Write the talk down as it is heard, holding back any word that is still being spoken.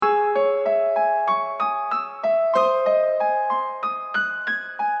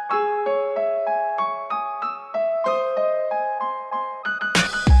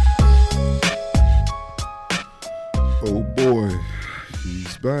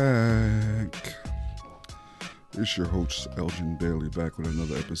back. It's your host, Elgin Bailey, back with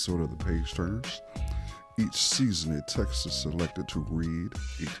another episode of The Page Turners. Each season, a text is selected to read.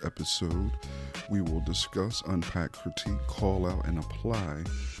 Each episode, we will discuss, unpack, critique, call out, and apply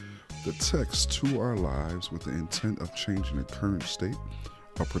the text to our lives with the intent of changing the current state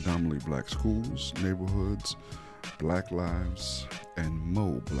of predominantly black schools, neighborhoods, black lives, and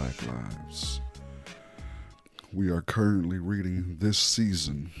more black lives. We are currently reading this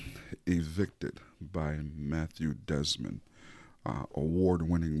season, Evicted by Matthew Desmond.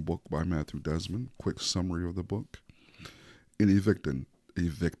 Award-winning book by Matthew Desmond. Quick summary of the book. In Evicted, I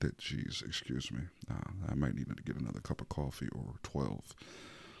might need to get another cup of coffee or 12.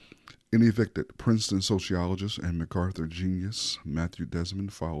 In Evicted, Princeton sociologist and MacArthur genius Matthew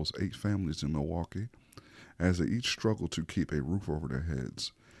Desmond follows 8 families in Milwaukee as they each struggle to keep a roof over their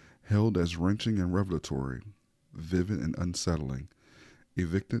heads. Held as wrenching and revelatory, vivid and unsettling,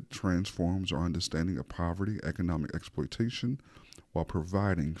 Evicted transforms our understanding of poverty, economic exploitation, while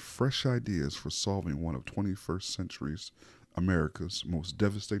providing fresh ideas for solving one of 21st century's America's most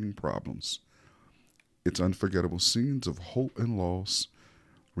devastating problems. Its unforgettable scenes of hope and loss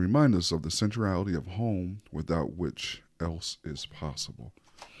remind us of the centrality of home, without which else is possible.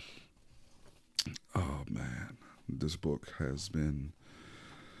 Oh man, this book has been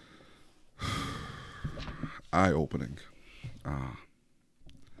eye-opening.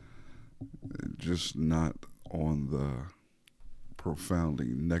 Just not on the profoundly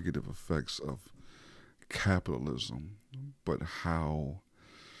negative effects of capitalism, but how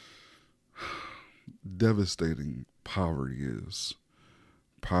devastating poverty is.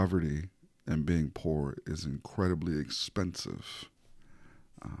 Poverty and being poor is incredibly expensive.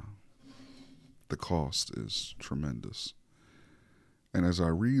 The cost is tremendous. And as I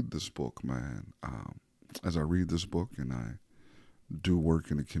read this book, and I do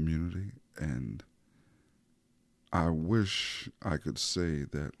work in the community, and I wish I could say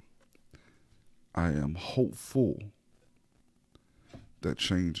that I am hopeful that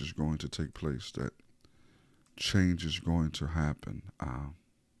change is going to take place, that change is going to happen.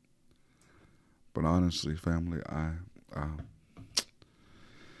 But honestly, family, I'm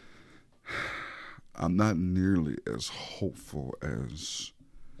not nearly as hopeful as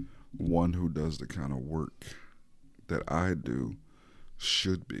one who does the kind of work that I do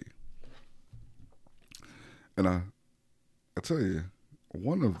should be. And I tell you,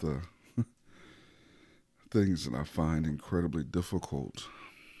 one of the things that I find incredibly difficult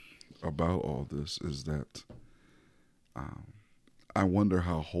about all this is that I wonder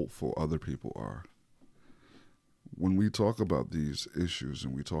how hopeful other people are. When we talk about these issues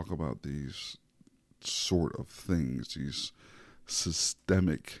and we talk about these sort of things, these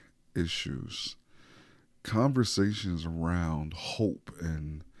systemic issues, conversations around hope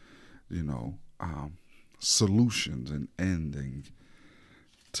and, solutions and ending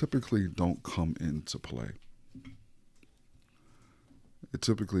typically don't come into play. They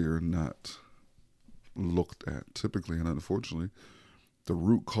typically are not looked at. Typically, and unfortunately, the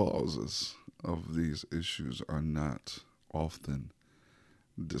root causes of these issues are not often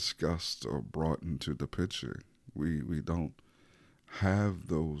discussed or brought into the picture. We don't have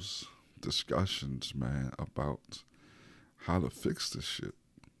those discussions, man, about how to fix this shit,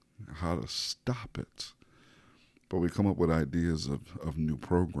 how to stop it. But we come up with ideas of new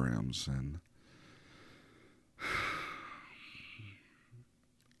programs, and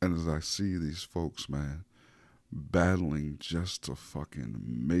as I see these folks, man, battling just to fucking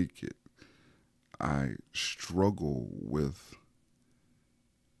make it, I struggle with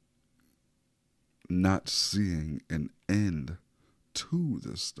not seeing an end to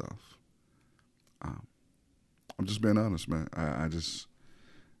this stuff. I'm just being honest, man.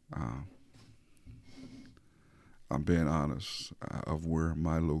 I'm being honest of where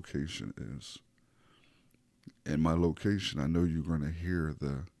my location is. In my location, I know you're going to hear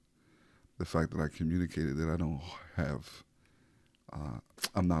the fact that I communicated that I don't have,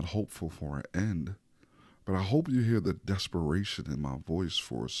 I'm not hopeful for an end, but I hope you hear the desperation in my voice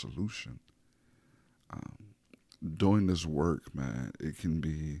for a solution. Doing this work, man, it can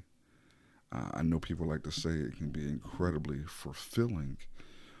be, I know people like to say it can be incredibly fulfilling,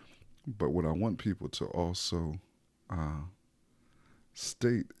 but what I want people to also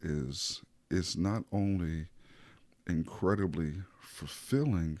state is it's not only incredibly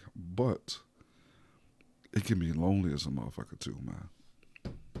fulfilling, but it can be lonely as a motherfucker too, man.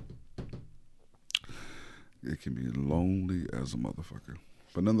 It can be lonely as a motherfucker.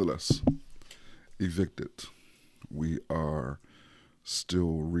 But nonetheless, Evicted. We are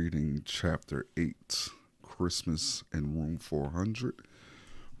still reading chapter 8, Christmas in Room 400.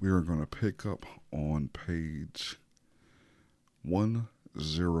 we are going to pick up on page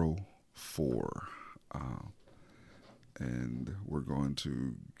 104. And we're going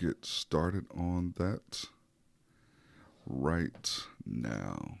to get started on that right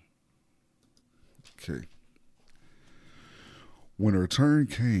now. Okay. When her turn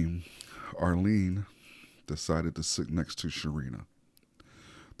came, Arlene decided to sit next to Sharina.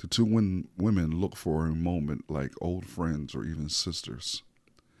 The two women looked for a moment like old friends or even sisters.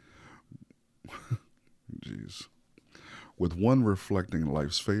 Jeez. With one reflecting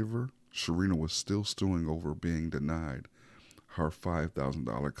life's favor, Sharina was still stewing over being denied her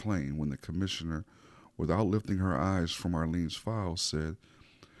 $5,000 claim when the commissioner, without lifting her eyes from Arlene's file, said,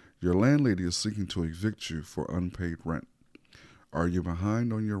 "Your landlady is seeking to evict you for unpaid rent. Are you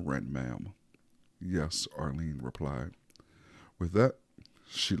behind on your rent, ma'am?" "Yes," Arlene replied. With that,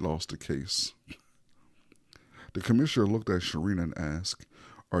 she lost the case. The commissioner looked at Sharina and asked,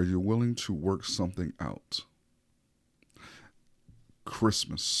 "Are you willing to work something out?"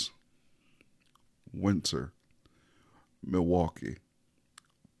 Christmas, winter, Milwaukee,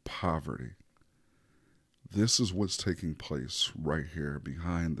 poverty. This is what's taking place right here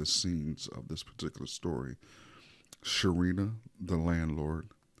behind the scenes of this particular story. Sharina, the landlord,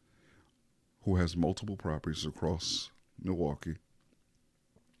 who has multiple properties across Milwaukee,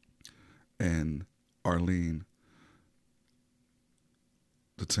 and Arlene,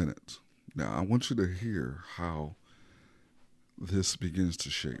 the tenant. Now, I want you to hear how this begins to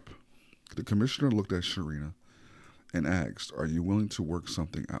shape. The commissioner looked at Sharina and asked, "Are you willing to work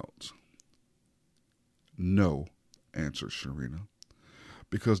something out?" "No," answered Sharina,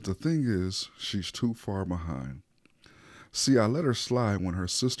 "because the thing is, she's too far behind. See, I let her slide when her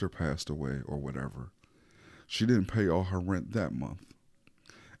sister passed away or whatever. She didn't pay all her rent that month.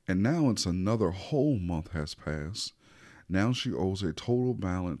 And now it's another whole month has passed. Now she owes a total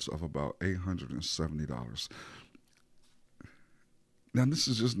balance of about $870. Now this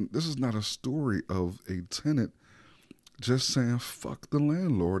is not a story of a tenant just saying fuck the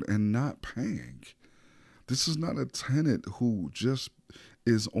landlord and not paying. This is not a tenant who just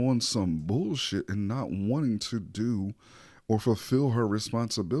is on some bullshit and not wanting to do or fulfill her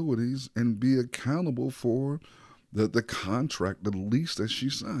responsibilities and be accountable for the contract, the lease that she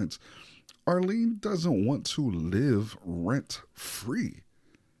signs. Arlene doesn't want to live rent free.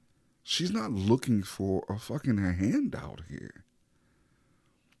 She's not looking for a fucking handout here.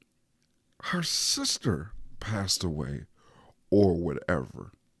 Her sister passed away or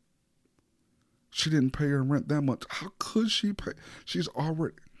whatever. She didn't pay her rent that much. How could she pay? She's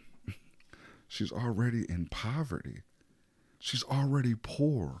already in poverty. She's already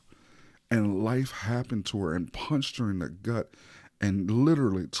poor. And life happened to her and punched her in the gut and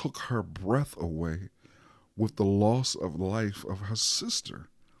literally took her breath away with the loss of life of her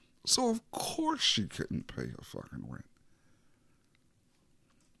sister. So of course she couldn't pay her fucking rent.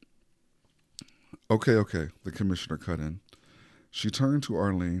 Okay, the commissioner cut in. She turned to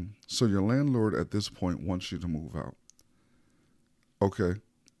Arlene. "So your landlord at this point wants you to move out." "Okay.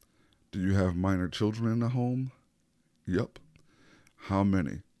 Do you have minor children in the home?" "Yep." "How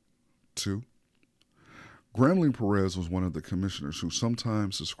many?" "2." Grambling Perez was one of the commissioners who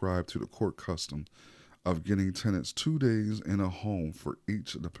sometimes subscribed to the court custom of getting tenants 2 days in a home for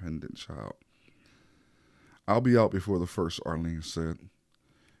each dependent child. "I'll be out before the 1st, Arlene said.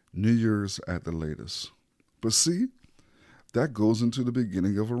 "New Year's at the latest." "But see, that goes into the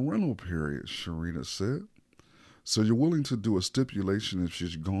beginning of a rental period," Sharina said. "So you're willing to do a stipulation if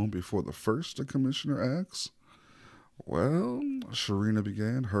she's gone before the 1st, the commissioner asked. "Well," Sharina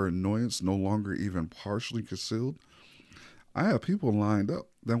began, her annoyance no longer even partially concealed, "I have people lined up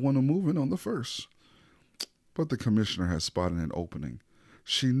that want to move in on the 1st. But the commissioner had spotted an opening.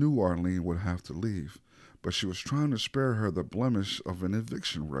 She knew Arlene would have to leave, but she was trying to spare her the blemish of an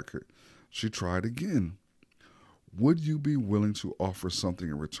eviction record. She tried again. "Would you be willing to offer something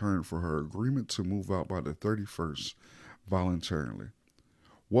in return for her agreement to move out by the 31st voluntarily?"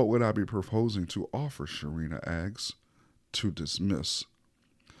 "What would I be proposing to offer?" Sharina asked. "To dismiss."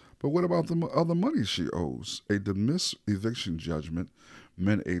 "But what about the other money she owes?" A dismissed eviction judgment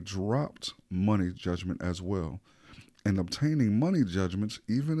meant a dropped money judgment as well. And obtaining money judgments,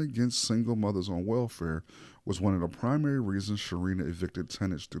 even against single mothers on welfare, was one of the primary reasons Sharina evicted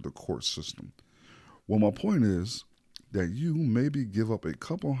tenants through the court system. "Well, my point is that you maybe give up a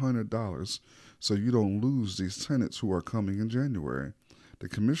couple $100 so you don't lose these tenants who are coming in January." The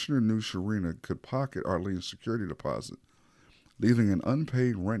commissioner knew Sharina could pocket Arlene's security deposit, leaving an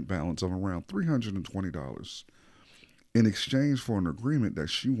unpaid rent balance of around $320 in exchange for an agreement that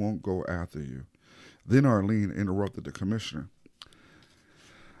she won't go after you. Then Arlene interrupted the commissioner.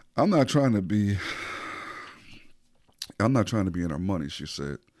 I'm not trying to be. I'm not trying to be in her money, she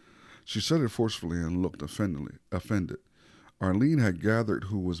said. She said it forcefully and looked offended. Arlene had gathered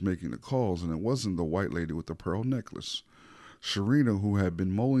who was making the calls, and it wasn't the white lady with the pearl necklace. Sharina, who had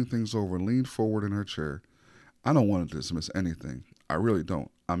been mulling things over, leaned forward in her chair. I don't want to dismiss anything. I really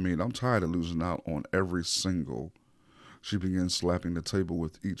don't. I mean, I'm tired of losing out on every single. She began slapping the table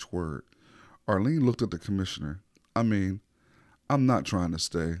with each word. Arlene looked at the commissioner. I mean, I'm not trying to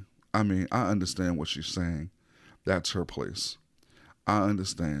stay. I mean, I understand what she's saying. That's her place. I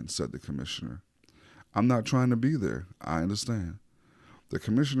understand, said the commissioner. I'm not trying to be there. I understand. The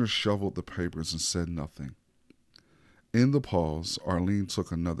commissioner shoveled the papers and said nothing. In the pause, Arlene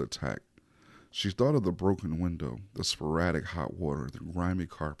took another tack. She thought of the broken window, the sporadic hot water, the grimy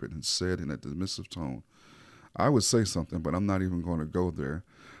carpet, and said in a dismissive tone, I would say something, but I'm not even going to go there.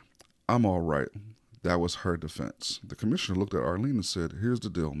 I'm all right. That was her defense. The commissioner looked at Arlene and said, Here's the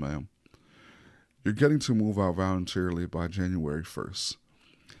deal, ma'am. You're getting to move out voluntarily by January 1st.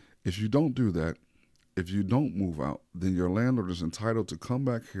 If you don't do that, if you don't move out, then your landlord is entitled to come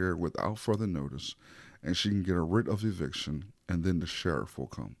back here without further notice, and she can get a writ of eviction, and then the sheriff will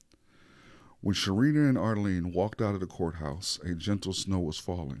come. When Sharina and Arlene walked out of the courthouse, a gentle snow was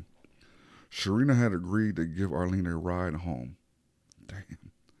falling. Sharina had agreed to give Arlene a ride home.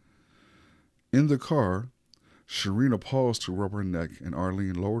 Damn. In the car, Sharina paused to rub her neck, and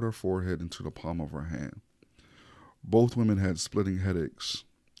Arlene lowered her forehead into the palm of her hand. Both women had splitting headaches.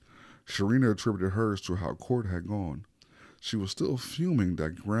 Sharina attributed hers to how court had gone. She was still fuming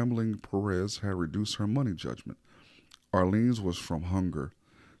that Grambling Perez had reduced her money judgment. Arlene's was from hunger.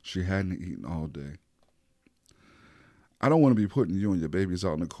 She hadn't eaten all day. I don't want to be putting you and your babies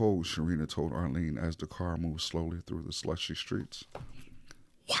out in the cold, Sharina told Arlene as the car moved slowly through the slushy streets.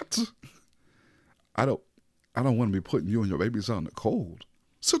 What? I don't want to be putting you and your babies out in the cold.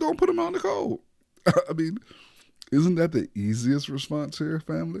 So don't put them out in the cold. I mean, isn't that the easiest response here,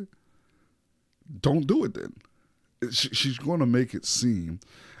 family? Don't do it then. She's going to make it seem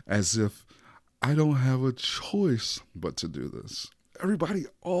as if I don't have a choice but to do this. Everybody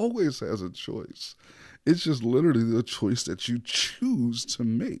always has a choice. It's just literally the choice that you choose to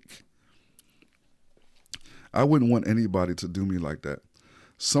make. I wouldn't want anybody to do me like that.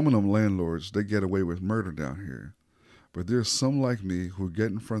 Some of them landlords, they get away with murder down here. But there's some like me who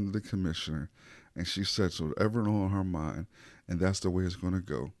get in front of the commissioner and she sets whatever on her mind, and that's the way it's going to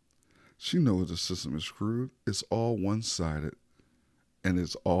go. She knows the system is screwed. It's all one-sided, and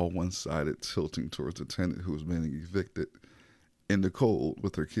it's all one-sided tilting towards the tenant who is being evicted in the cold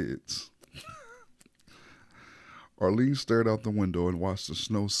with her kids. Arlene stared out the window and watched the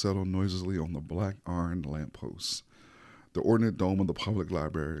snow settle noisily on the black iron lampposts, the ornate dome of the public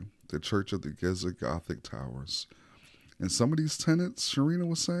library, the church of the Geza Gothic towers. And some of these tenants, Sharina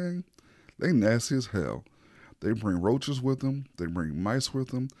was saying, they nasty as hell. They bring roaches with them, they bring mice with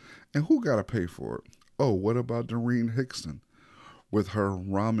them, and who gotta pay for it? Oh, what about Doreen Hickston with her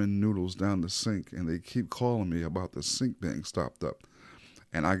ramen noodles down the sink, and they keep calling me about the sink being stopped up,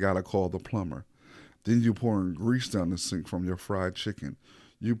 and I gotta call the plumber. Then you pouring grease down the sink from your fried chicken.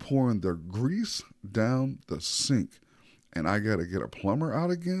 You pouring the grease down the sink, and I gotta get a plumber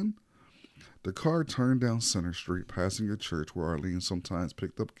out again? The car turned down Center Street, passing a church where Arlene sometimes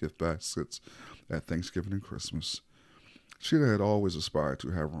picked up gift baskets at Thanksgiving and Christmas. Sheila had always aspired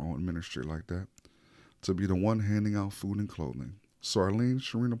to have her own ministry like that, to be the one handing out food and clothing. So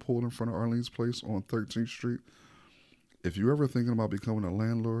Sharina pulled in front of Arlene's place on 13th Street. If you're ever thinking about becoming a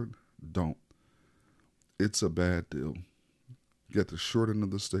landlord, don't. It's a bad deal. Get the short end of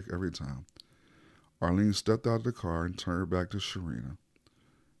the stick every time. Arlene stepped out of the car and turned back to Sharina.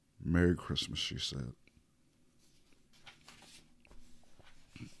 Merry Christmas, she said.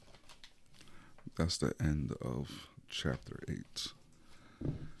 That's the end of chapter 8.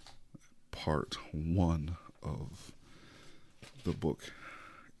 Part 1 of the book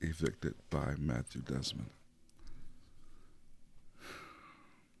Evicted by Matthew Desmond.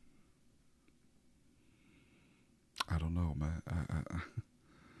 I don't know, man.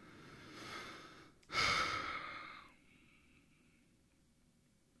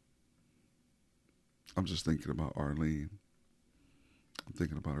 I'm just thinking about Arlene. I'm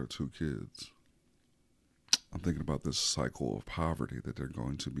thinking about her 2 kids. I'm thinking about this cycle of poverty that they're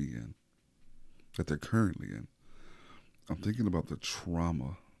going to be in, that they're currently in. I'm thinking about the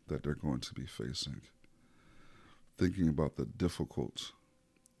trauma that they're going to be facing. Thinking about the difficult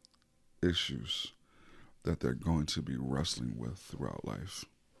issues that they're going to be wrestling with throughout life.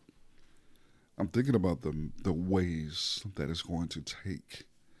 I'm thinking about the ways that it's going to take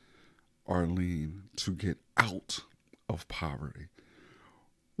Arlene to get out of poverty.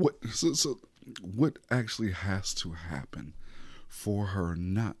 What actually has to happen for her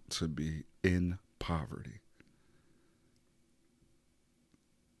not to be in poverty?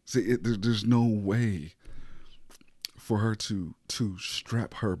 See, there's no way for her to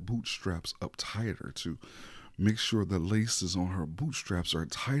strap her bootstraps up tighter, to make sure the laces on her bootstraps are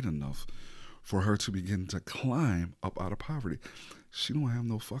tight enough for her to begin to climb up out of poverty. She don't have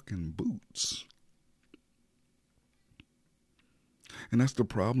no fucking boots. And that's the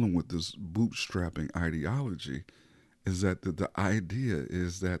problem with this bootstrapping ideology, is that the idea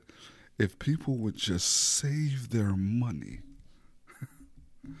is that if people would just save their money,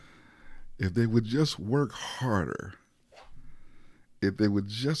 if they would just work harder, if they would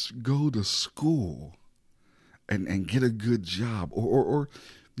just go to school and get a good job, or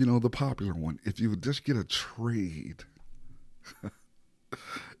you know, the popular one, if you would just get a trade,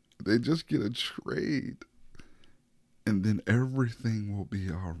 they just get a trade, and then everything will be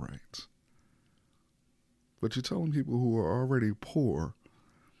all right. But you're telling people who are already poor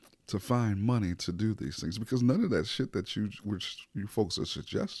to find money to do these things, because none of that shit that which you folks are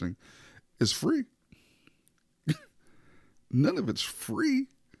suggesting is free. None of it's free.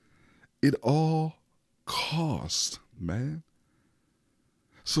 It all costs, man.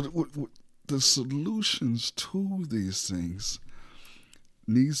 So the solutions to these things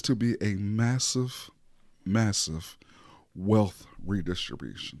needs to be a massive, massive wealth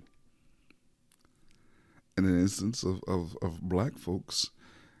redistribution. In an instance of black folks,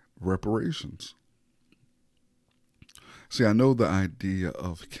 reparations. See, I know the idea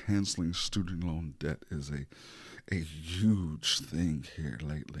of canceling student loan debt is a huge thing here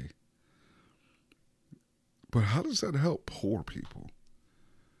lately. But how does that help poor people?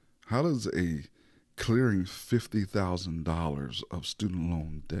 How does a clearing $50,000 of student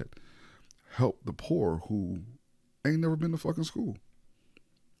loan debt help the poor who ain't never been to fucking school?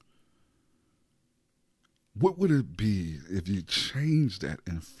 What would it be if you changed that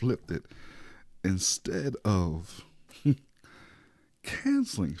and flipped it, instead of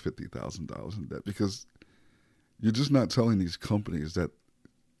canceling $50,000 in debt? Because you're just not telling these companies that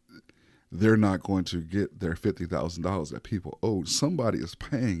they're not going to get their $50,000 that people owe. Somebody is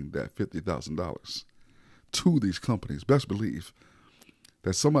paying that $50,000 to these companies. Best believe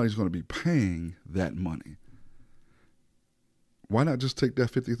that somebody's going to be paying that money. Why not just take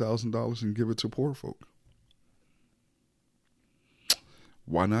that $50,000 and give it to poor folk?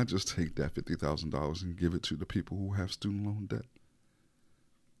 Why not just take that $50,000 and give it to the people who have student loan debt?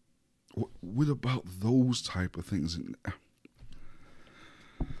 What about those type of things?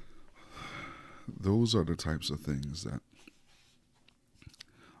 Those are the types of things that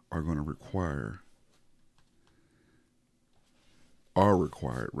are going to are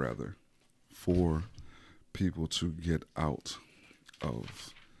required rather, for people to get out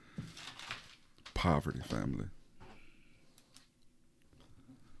of poverty, family.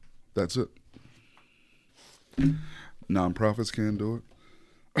 That's it. Nonprofits can't do it.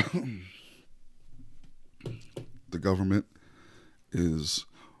 The government is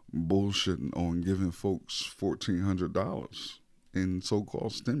bullshitting on giving folks $1,400 in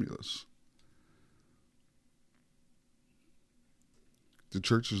so-called stimulus. The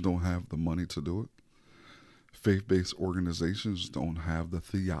churches don't have the money to do it. Faith-based organizations don't have the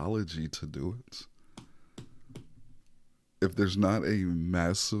theology to do it. If there's not a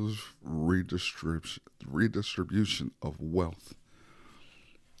massive redistribution of wealth,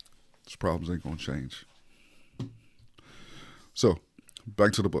 these problems ain't going to change. So,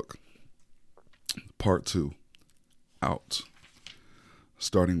 back to the book. Part 2, Out.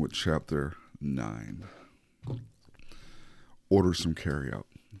 Starting with chapter 9. Orders from carryout.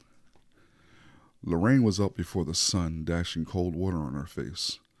 Lorraine was up before the sun, dashing cold water on her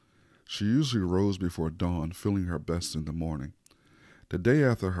face. She usually rose before dawn, feeling her best in the morning. The day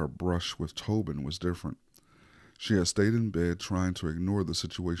after her brush with Tobin was different. She had stayed in bed, trying to ignore the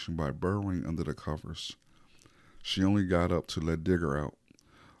situation by burrowing under the covers. She only got up to let Digger out,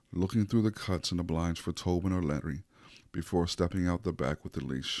 looking through the cuts in the blinds for Tobin or Larry, before stepping out the back with the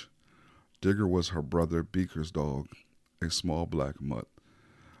leash. Digger was her brother Beaker's dog, a small black mutt.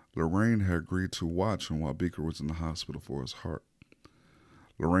 Lorraine had agreed to watch him while Beaker was in the hospital for his heart.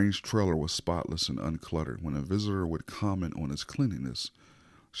 Lorraine's trailer was spotless and uncluttered. When a visitor would comment on its cleanliness,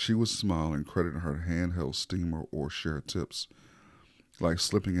 she would smile and credit her handheld steamer or share tips, like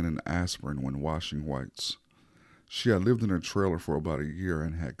slipping in an aspirin when washing whites. She had lived in her trailer for about a year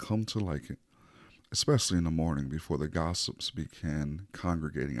and had come to like it, especially in the morning before the gossips began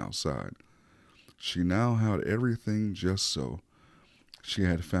congregating outside. She now had everything just so. She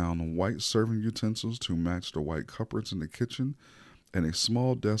had found white serving utensils to match the white cupboards in the kitchen, and a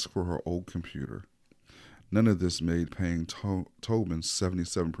small desk for her old computer. None of this made paying Tobin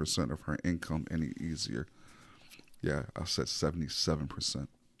 77% of her income any easier. Yeah, I said 77%.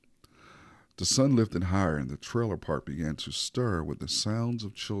 The sun lifted higher and the trailer park began to stir with the sounds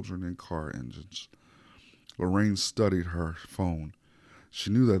of children and car engines. Lorraine studied her phone. She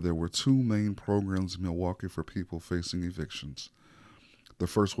knew that there were two main programs in Milwaukee for people facing evictions. The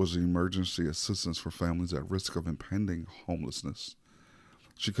first was the emergency assistance for families at risk of impending homelessness.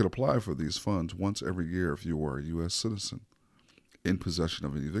 She could apply for these funds once every year if you were a U.S. citizen, in possession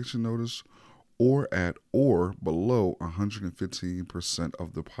of an eviction notice, or at or below 115%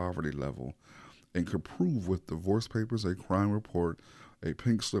 of the poverty level, and could prove with divorce papers, a crime report, a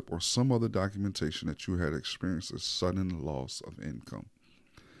pink slip, or some other documentation that you had experienced a sudden loss of income.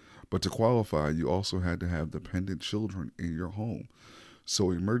 But to qualify, you also had to have dependent children in your home. So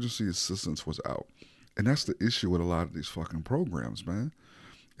emergency assistance was out. And that's the issue with a lot of these fucking programs, man.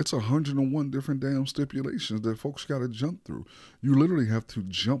 It's 101 different damn stipulations that folks got to jump through. You literally have to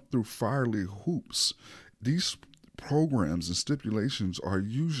jump through fiery hoops. These programs and stipulations are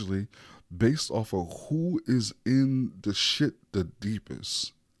usually based off of who is in the shit the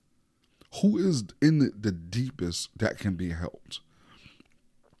deepest. Who is in the deepest that can be helped.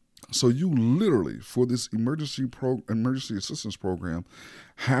 So you literally, for this emergency assistance program,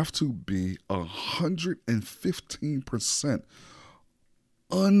 have to be 115%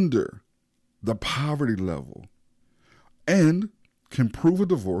 under the poverty level and can prove a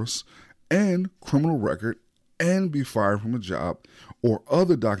divorce and criminal record and be fired from a job or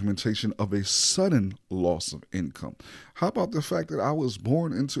other documentation of a sudden loss of income. How about the fact that I was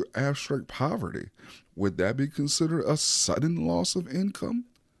born into abstract poverty? Would that be considered a sudden loss of income?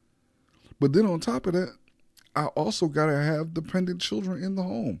 But then on top of that, I also got to have dependent children in the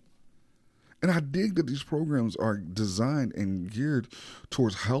home. And I dig that these programs are designed and geared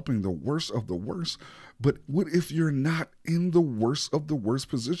towards helping the worst of the worst. But what if you're not in the worst of the worst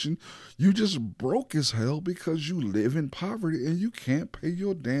position? You just broke as hell because you live in poverty and you can't pay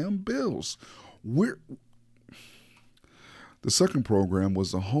your damn bills. The second program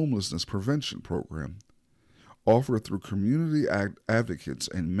was the homelessness prevention program, offered through community advocates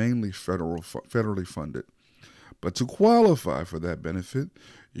and mainly federally funded. But to qualify for that benefit,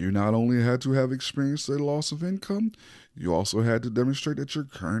 you not only had to have experienced a loss of income, you also had to demonstrate that your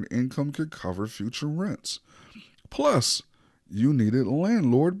current income could cover future rents. Plus, you needed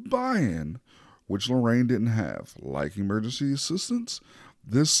landlord buy-in, which Lorraine didn't have. Like emergency assistance,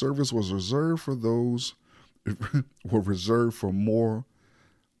 this service was reserved for those reserved more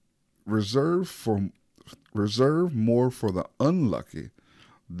for the unlucky,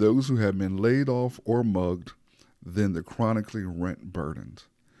 those who had been laid off or mugged, than the chronically rent burdened.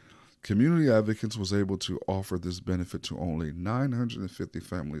 Community Advocates was able to offer this benefit to only 950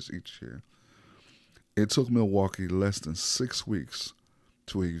 families each year. It took Milwaukee less than 6 weeks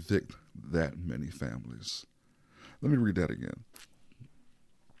to evict that many families. Let me read that again.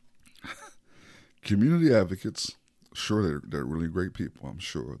 Community Advocates, sure, they're really great people. I'm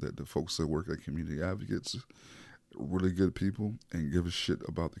sure that the folks that work at Community Advocates are really good people and give a shit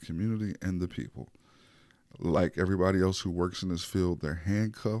about the community and the people. Like everybody else who works in this field, they're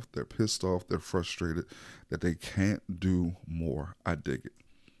handcuffed, they're pissed off, they're frustrated that they can't do more. I dig it.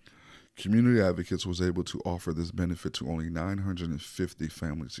 Community Advocates was able to offer this benefit to only 950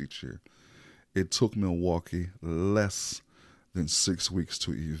 families each year. It took Milwaukee less than 6 weeks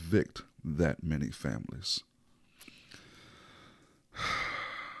to evict that many families.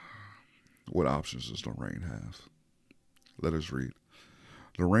 What options does Lorraine have? Let us read.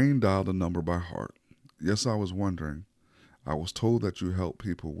 Lorraine dialed the number by heart. Yes, I was wondering. I was told that you help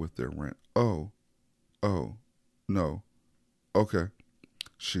people with their rent. Oh, no. Okay.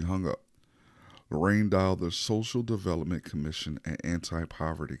 She hung up. Lorraine dialed the Social Development Commission, an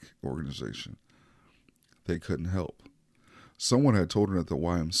anti-poverty organization. They couldn't help. Someone had told her that the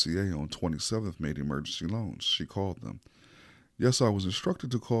YMCA on 27th made emergency loans. She called them. Yes, I was instructed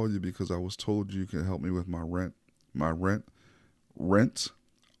to call you because I was told you can help me with my rent. My rent? Rent?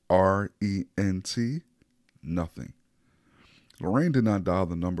 R-E-N-T? Nothing. Lorraine did not dial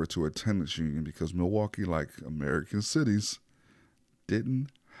the number to a tenants union because Milwaukee, like American cities,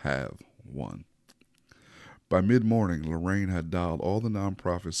 didn't have one. By mid-morning, Lorraine had dialed all the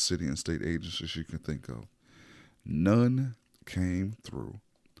nonprofit city and state agencies she could think of. None came through.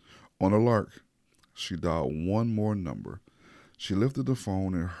 On a lark, she dialed one more number. She lifted the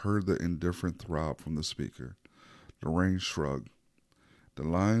phone and heard the indifferent throb from the speaker. Lorraine shrugged. The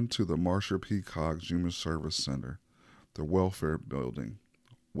line to the Marsha P. Cox Human Service Center, the welfare building,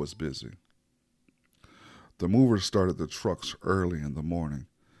 was busy. The movers started the trucks early in the morning,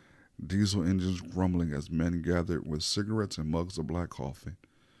 diesel engines grumbling as men gathered with cigarettes and mugs of black coffee.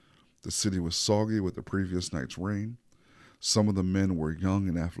 The city was soggy with the previous night's rain. Some of the men were young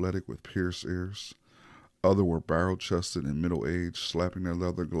and athletic with pierced ears. Others were barrel-chested and middle-aged, slapping their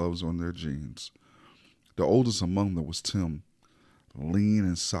leather gloves on their jeans. The oldest among them was Tim, lean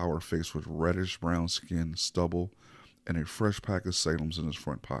and sour-faced with reddish-brown skin, stubble, and a fresh pack of Salem's in his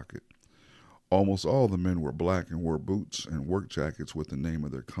front pocket. Almost all the men were black and wore boots and work jackets with the name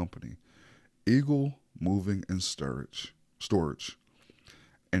of their company, Eagle Moving and Storage,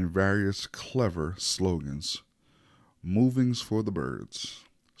 and various clever slogans. Movings for the birds,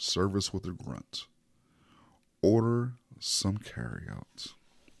 service with a grunt, order some carryouts.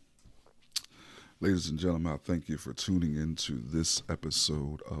 Ladies and gentlemen, I thank you for tuning into this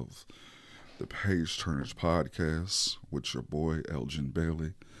episode of the Page Turners Podcast with your boy, Elgin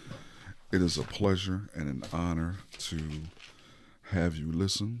Bailey. It is a pleasure and an honor to have you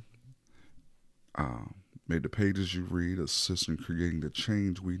listen. May the pages you read assist in creating the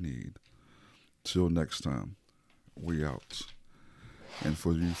change we need. Till next time, we out. And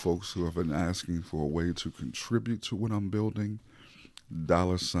for you folks who have been asking for a way to contribute to what I'm building,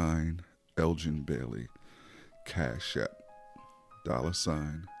 $ Elgin Bailey, Cash App.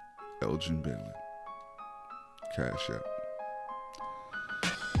 $ Elgin Bailey, Cash App.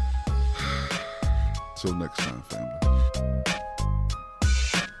 Till next time, family.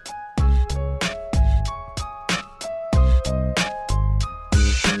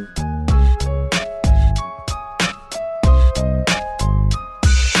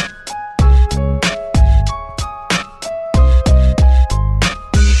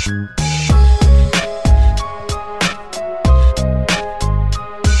 Thank you.